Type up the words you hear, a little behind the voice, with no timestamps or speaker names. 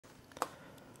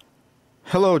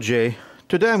Hello Jay,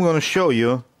 today I'm going to show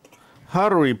you how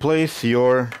to replace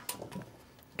your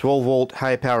 12 volt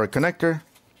high power connector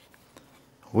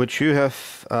which you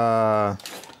have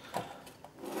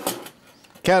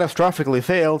catastrophically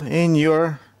failed in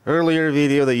your earlier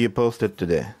video that you posted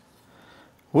today,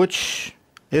 which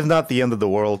is not the end of the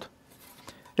world.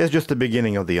 It's just the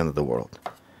beginning of the end of the world.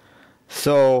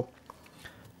 So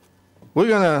I'm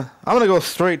gonna go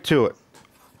straight to it.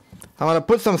 I'm gonna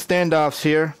put some standoffs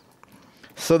here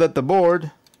so that the board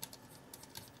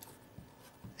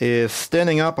is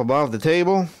standing up above the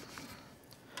table,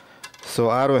 so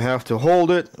I don't have to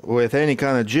hold it with any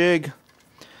kind of jig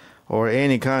or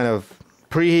any kind of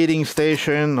preheating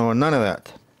station or none of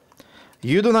that.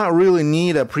 You do not really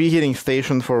need a preheating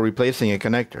station for replacing a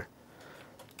connector.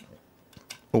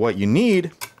 What you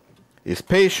need is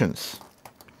patience.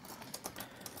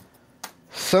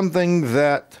 Something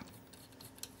that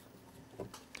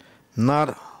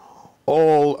not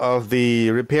all of the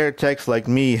repair techs like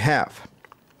me have.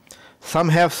 Some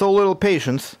have so little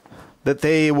patience that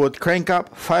they would crank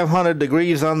up 500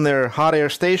 degrees on their hot air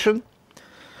station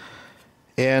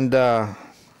and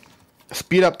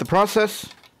speed up the process,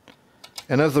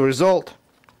 and as a result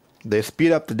they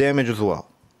speed up the damage as well.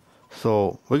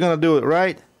 So we're gonna do it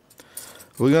right,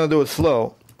 we're gonna do it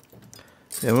slow,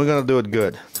 and we're gonna do it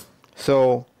good.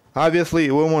 So obviously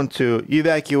we want to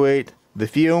evacuate the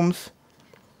fumes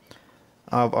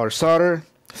of our solder.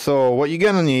 So what you're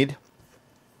gonna need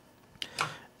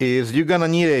is you're gonna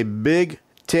need a big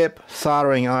tip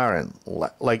soldering iron.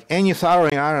 Like any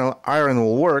soldering iron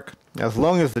will work as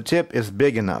long as the tip is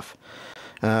big enough.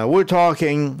 We're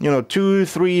talking,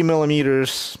 2-3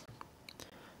 millimeters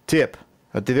tip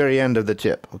at the very end of the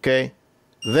tip. Okay,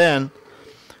 then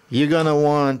you're gonna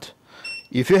want,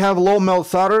 if you have low melt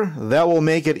solder, that will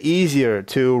make it easier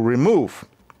to remove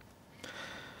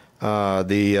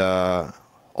the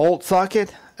old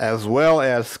socket, as well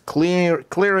as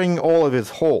clearing all of its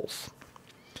holes.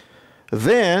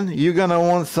 Then you're gonna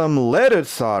want some leaded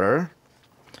solder,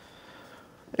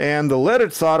 and the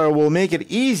leaded solder will make it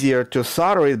easier to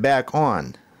solder it back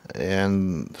on.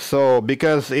 And so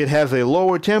because it has a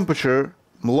lower temperature,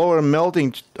 lower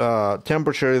melting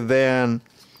temperature than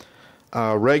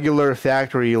regular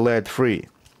factory lead free,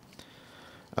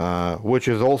 which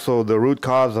is also the root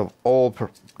cause of all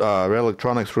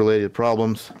electronics related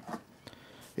problems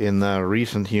in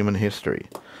recent human history.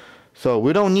 So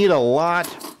we don't need a lot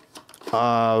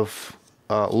of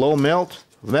low melt.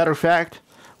 As a matter of fact,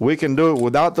 we can do it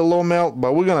without the low melt,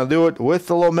 but we're gonna do it with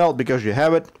the low melt because you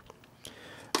have it.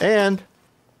 And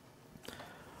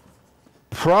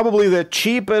probably the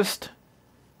cheapest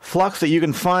flux that you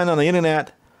can find on the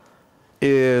internet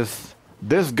is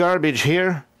this garbage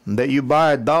here that you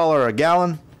buy $1 a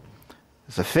gallon.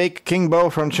 It's a fake Kingbo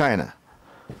from China.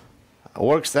 It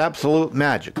works absolute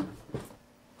magic.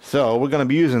 So we're going to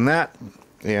be using that,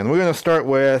 and we're going to start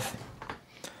with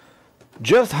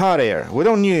just hot air. We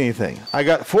don't need anything. I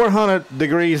got 400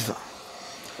 degrees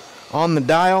on the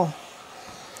dial,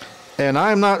 and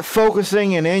I'm not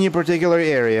focusing in any particular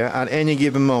area at any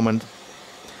given moment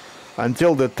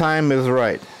until the time is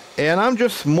right. And I'm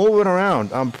just moving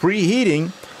around. I'm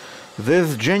preheating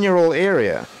this general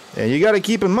area, and you got to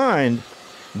keep in mind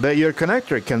that your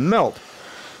connector can melt.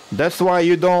 That's why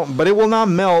you don't, but it will not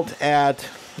melt at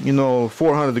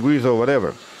 400 degrees or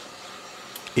whatever.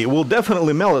 It will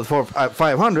definitely melt at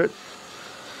 500.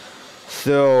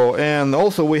 So, and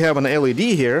also we have an LED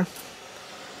here.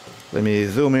 Let me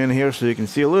zoom in here so you can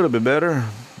see a little bit better.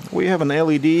 We have an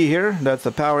LED here. That's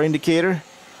a power indicator,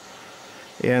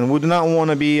 and we do not want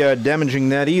to be damaging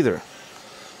that either.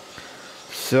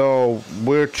 So what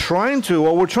we're trying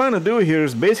to do here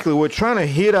is basically we're trying to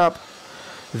heat up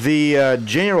the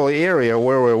general area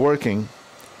where we're working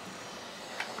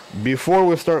before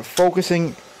we start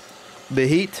focusing the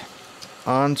heat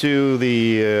onto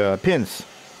the pins.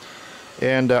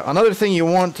 And another thing you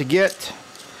want to get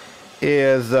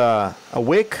is a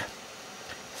wick.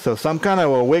 So some kind of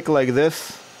a wick like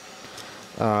this.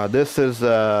 This is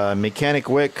a mechanic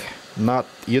wick.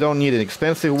 You don't need an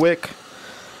expensive wick.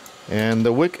 And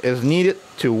the wick is needed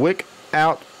to wick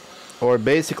out, or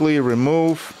basically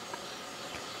remove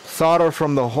solder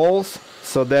from the holes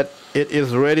so that it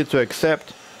is ready to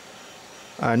accept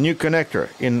a new connector.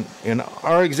 In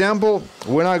our example,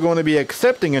 we're not going to be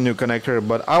accepting a new connector,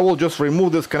 but I will just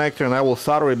remove this connector and I will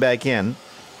solder it back in.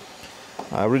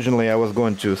 Originally I was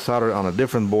going to solder it on a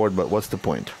different board, but what's the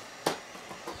point?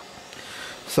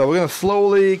 So we're going to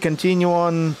slowly continue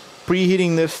on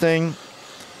preheating this thing,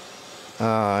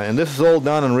 and this is all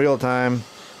done in real time.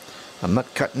 I'm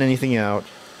not cutting anything out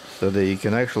so that you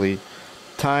can actually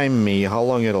time me how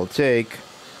long it'll take.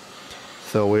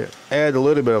 So we add a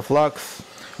little bit of flux.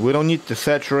 We don't need to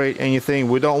saturate anything.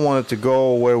 We don't want it to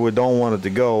go where we don't want it to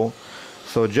go.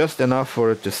 So just enough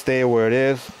for it to stay where it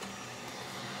is.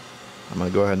 I'm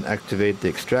going to go ahead and activate the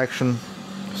extraction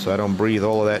so I don't breathe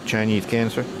all of that Chinese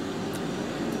cancer.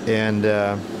 And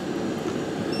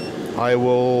I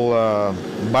will,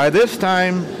 by this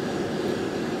time,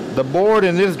 the board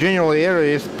in this general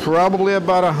area is probably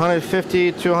about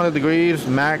 150, 200 degrees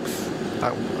max.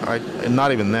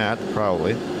 Not even that,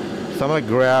 probably. So I'm going to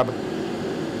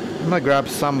grab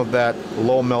some of that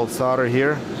low melt solder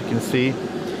here, as you can see,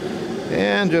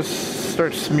 and just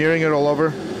start smearing it all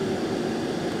over.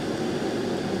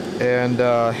 And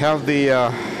have the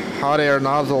hot air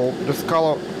nozzle just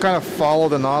kind of follow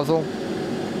the nozzle.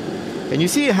 And you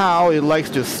see how it likes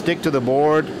to stick to the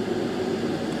board?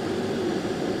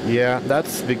 Yeah,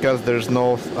 that's because there's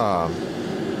no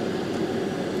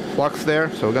flux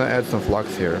there. So we're going to add some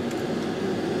flux here.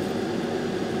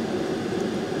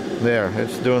 There,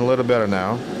 it's doing a little better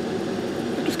now.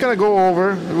 Just kind of go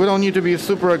over. We don't need to be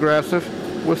super aggressive.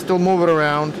 We'll still move it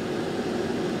around.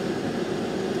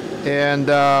 And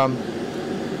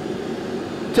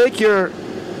take your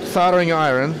soldering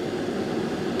iron,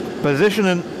 position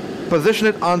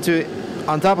it on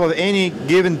top of any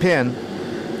given pin,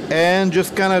 and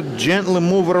just kind of gently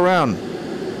move it around.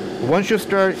 Once you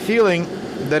start feeling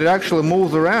that it actually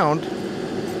moves around,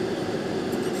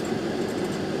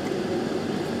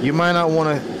 you might not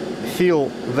want to feel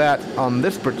that on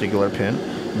this particular pin,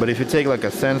 but if you take like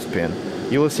a sense pin,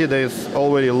 you will see that it's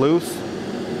already loose.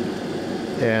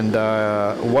 And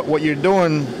what you're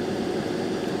doing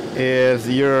is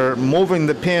you're moving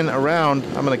the pin around.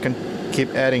 I'm going to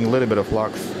keep adding a little bit of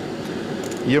flux.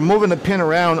 You're moving the pin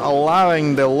around,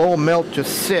 allowing the low melt to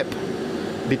sip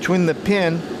between the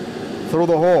pin through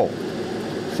the hole.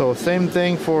 So same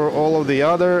thing for all of the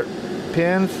other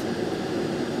pins.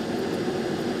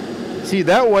 See,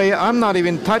 that way I'm not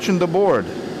even touching the board.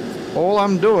 All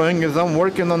I'm doing is I'm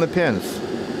working on the pins.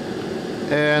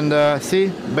 And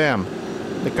see, bam,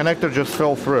 the connector just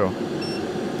fell through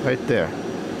right there.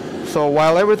 So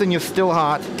while everything is still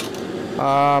hot,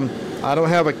 I don't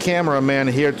have a cameraman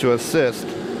here to assist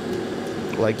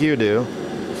like you do,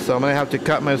 so I'm gonna have to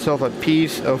cut myself a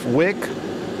piece of wick.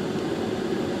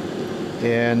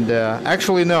 And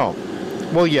actually no,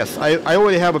 well, yes, I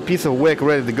already have a piece of wick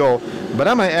ready to go, but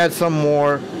I'm gonna add some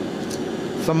more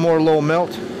low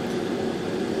melt,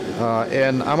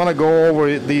 and I'm gonna go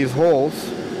over these holes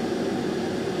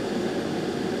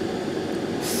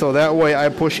so that way I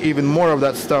push even more of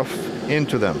that stuff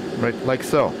into them, right, like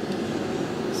so.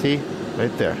 See,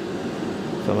 right there.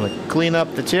 So I'm going to clean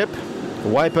up the tip,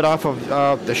 wipe it off of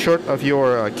the shirt of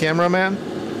your cameraman,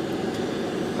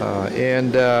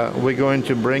 and we're going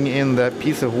to bring in that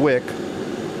piece of wick,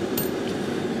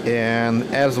 and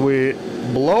as we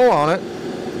blow on it,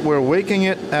 we're wicking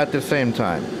it at the same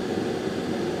time.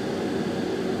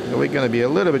 So we're going to be a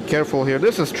little bit careful here.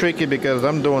 This is tricky because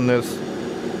I'm doing this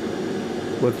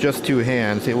with just two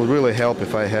hands. It would really help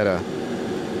if I had a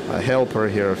helper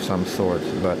here of some sort,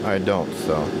 but I don't.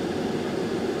 So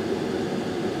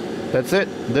that's it.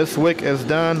 This wick is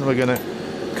done. We're gonna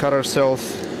cut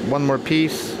ourselves one more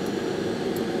piece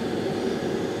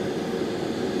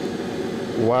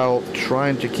while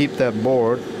trying to keep that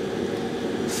board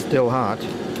still hot.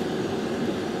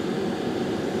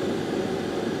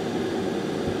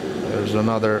 There's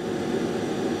another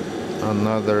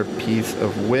piece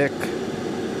of wick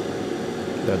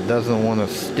that doesn't want to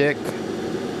stick.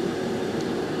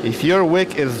 If your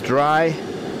wick is dry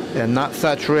and not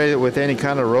saturated with any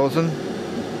kind of rosin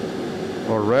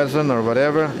or resin or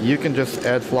whatever, you can just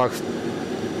add flux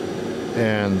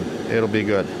and it'll be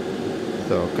good.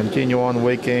 So continue on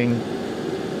wicking,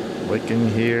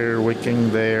 wicking here, wicking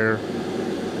there.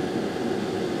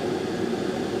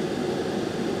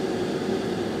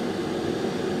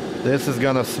 This is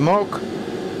gonna smoke,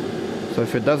 so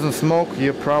if it doesn't smoke,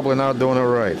 you're probably not doing it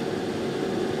right.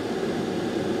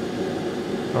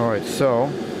 Alright, so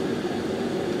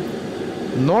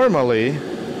normally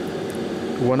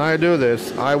when I do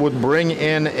this, I would bring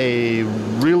in a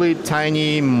really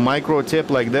tiny micro tip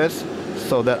like this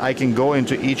so that I can go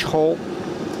into each hole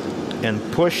and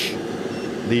push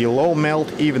the low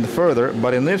melt even further,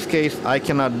 but in this case I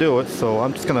cannot do it, so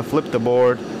I'm just gonna flip the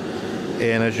board,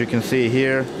 and as you can see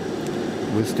here,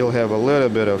 we still have a little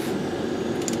bit of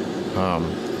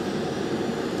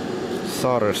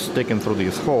solder sticking through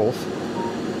these holes.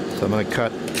 So I'm going to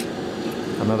cut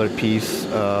another piece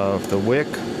of the wick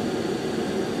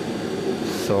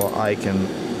so I can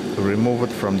remove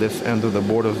it from this end of the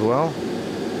board as well.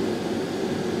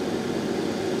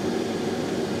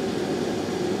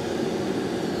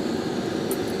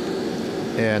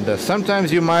 And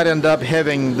sometimes you might end up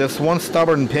having this one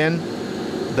stubborn pin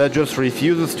that just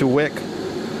refuses to wick.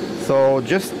 So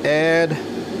just add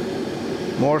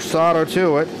more solder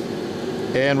to it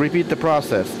and repeat the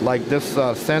process. Like this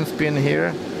sense pin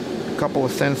here, a couple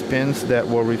of sense pins that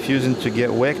were refusing to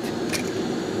get wicked.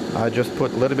 I just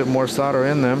put a little bit more solder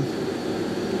in them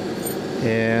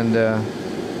and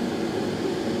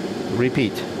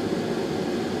repeat.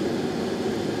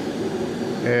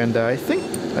 And I think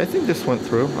this went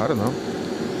through. I don't know.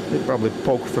 They probably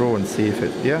poke through and see if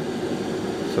it, yeah.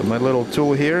 So my little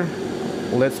tool here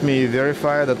lets me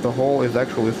verify that the hole is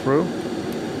actually through.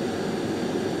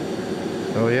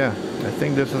 Oh yeah, I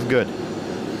think this is good.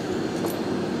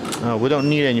 We don't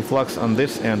need any flux on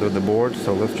this end of the board,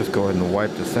 so let's just go ahead and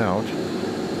wipe this out.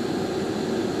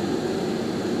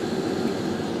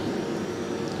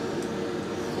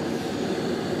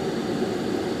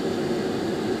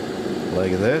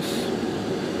 Like this.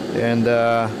 And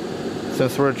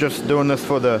since we're just doing this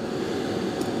for the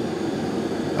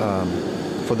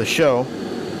show,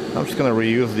 I'm just going to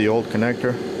reuse the old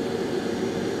connector.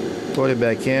 Put it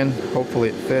back in. Hopefully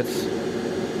it fits.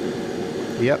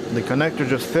 Yep, the connector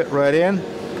just fit right in.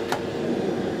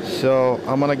 So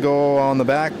I'm going to go on the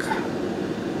back.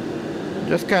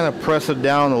 Just kind of press it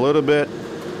down a little bit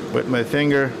with my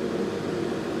finger.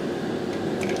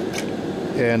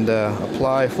 And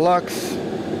apply flux.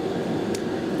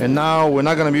 And now we're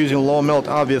not going to be using low melt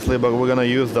obviously, but we're going to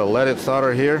use the leaded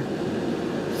solder here.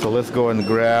 So let's go and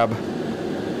grab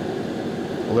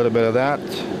a little bit of that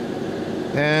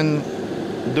and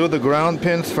do the ground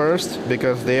pins first,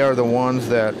 because they are the ones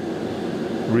that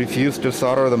refuse to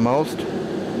solder the most.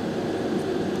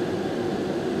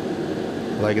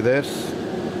 Like this.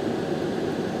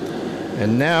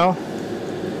 And now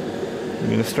I'm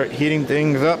going to start heating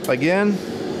things up again,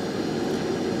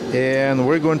 and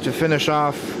we're going to finish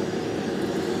off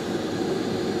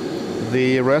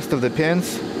the rest of the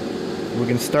pins. We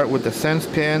can start with the sense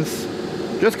pins.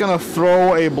 Just gonna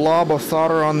throw a blob of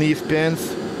solder on these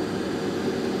pins.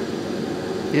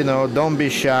 You know, don't be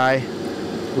shy.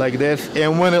 Like this.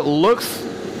 And when it looks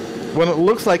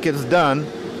like it's done,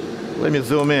 let me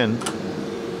zoom in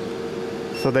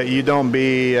so that you don't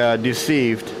be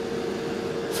deceived.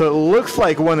 So it looks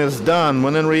like when it's done,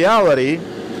 when in reality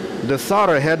the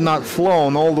solder had not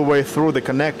flown all the way through the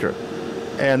connector.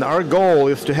 And our goal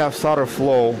is to have solder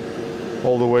flow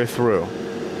all the way through.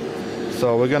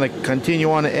 So we're going to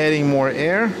continue on adding more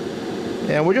air,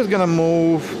 and we're just going to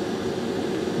move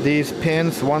these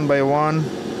pins one by one.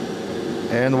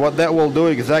 And what that will do,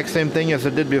 exact same thing as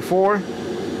it did before,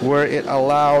 where it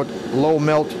allowed low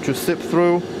melt to seep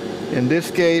through. In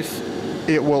this case,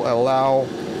 it will allow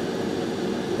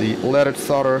the leaded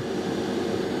solder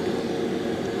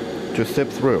to seep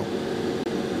through.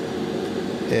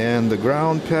 And the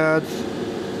ground pads,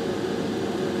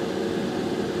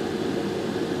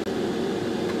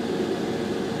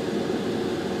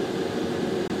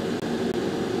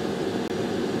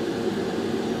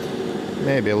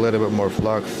 maybe a little bit more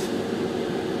flux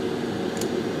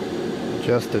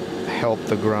just to help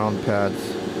the ground pads.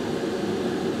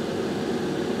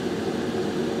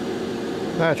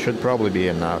 That should probably be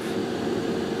enough.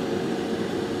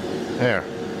 There.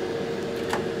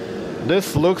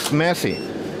 This looks messy,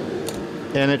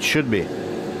 and it should be.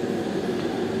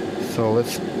 So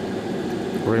let's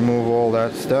remove all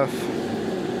that stuff.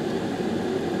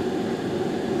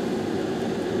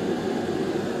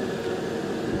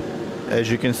 As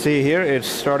you can see here, it's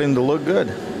starting to look good.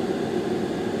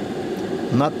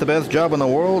 Not the best job in the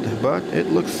world, but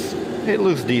it looks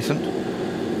decent.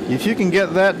 If you can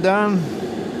get that done,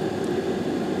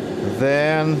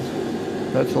 then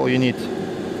that's all you need.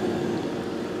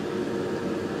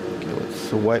 Okay,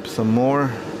 let's wipe some more.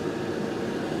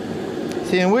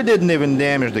 See, and we didn't even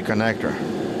damage the connector.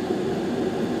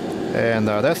 And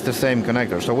that's the same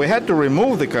connector. So we had to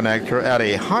remove the connector at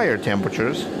a higher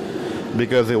temperatures,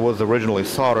 because it was originally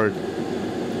soldered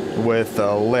with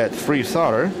lead-free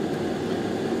solder,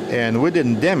 and we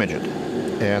didn't damage it,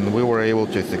 and we were able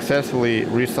to successfully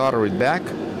resolder it back,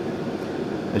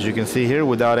 as you can see here,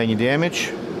 without any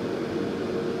damage.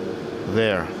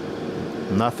 There,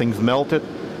 nothing's melted.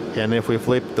 And if we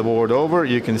flip the board over,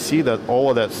 you can see that all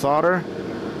of that solder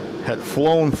had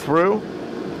flown through,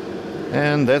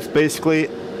 and that's basically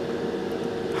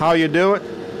how you do it.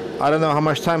 I don't know how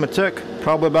much time it took,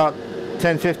 probably about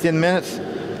 10-15 minutes.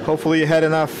 Hopefully you had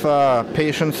enough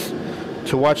patience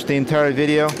to watch the entire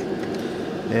video,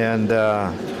 and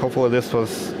hopefully this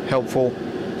was helpful.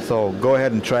 So go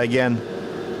ahead and try again.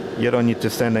 You don't need to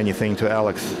send anything to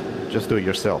Alex, just do it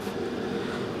yourself.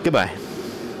 Goodbye.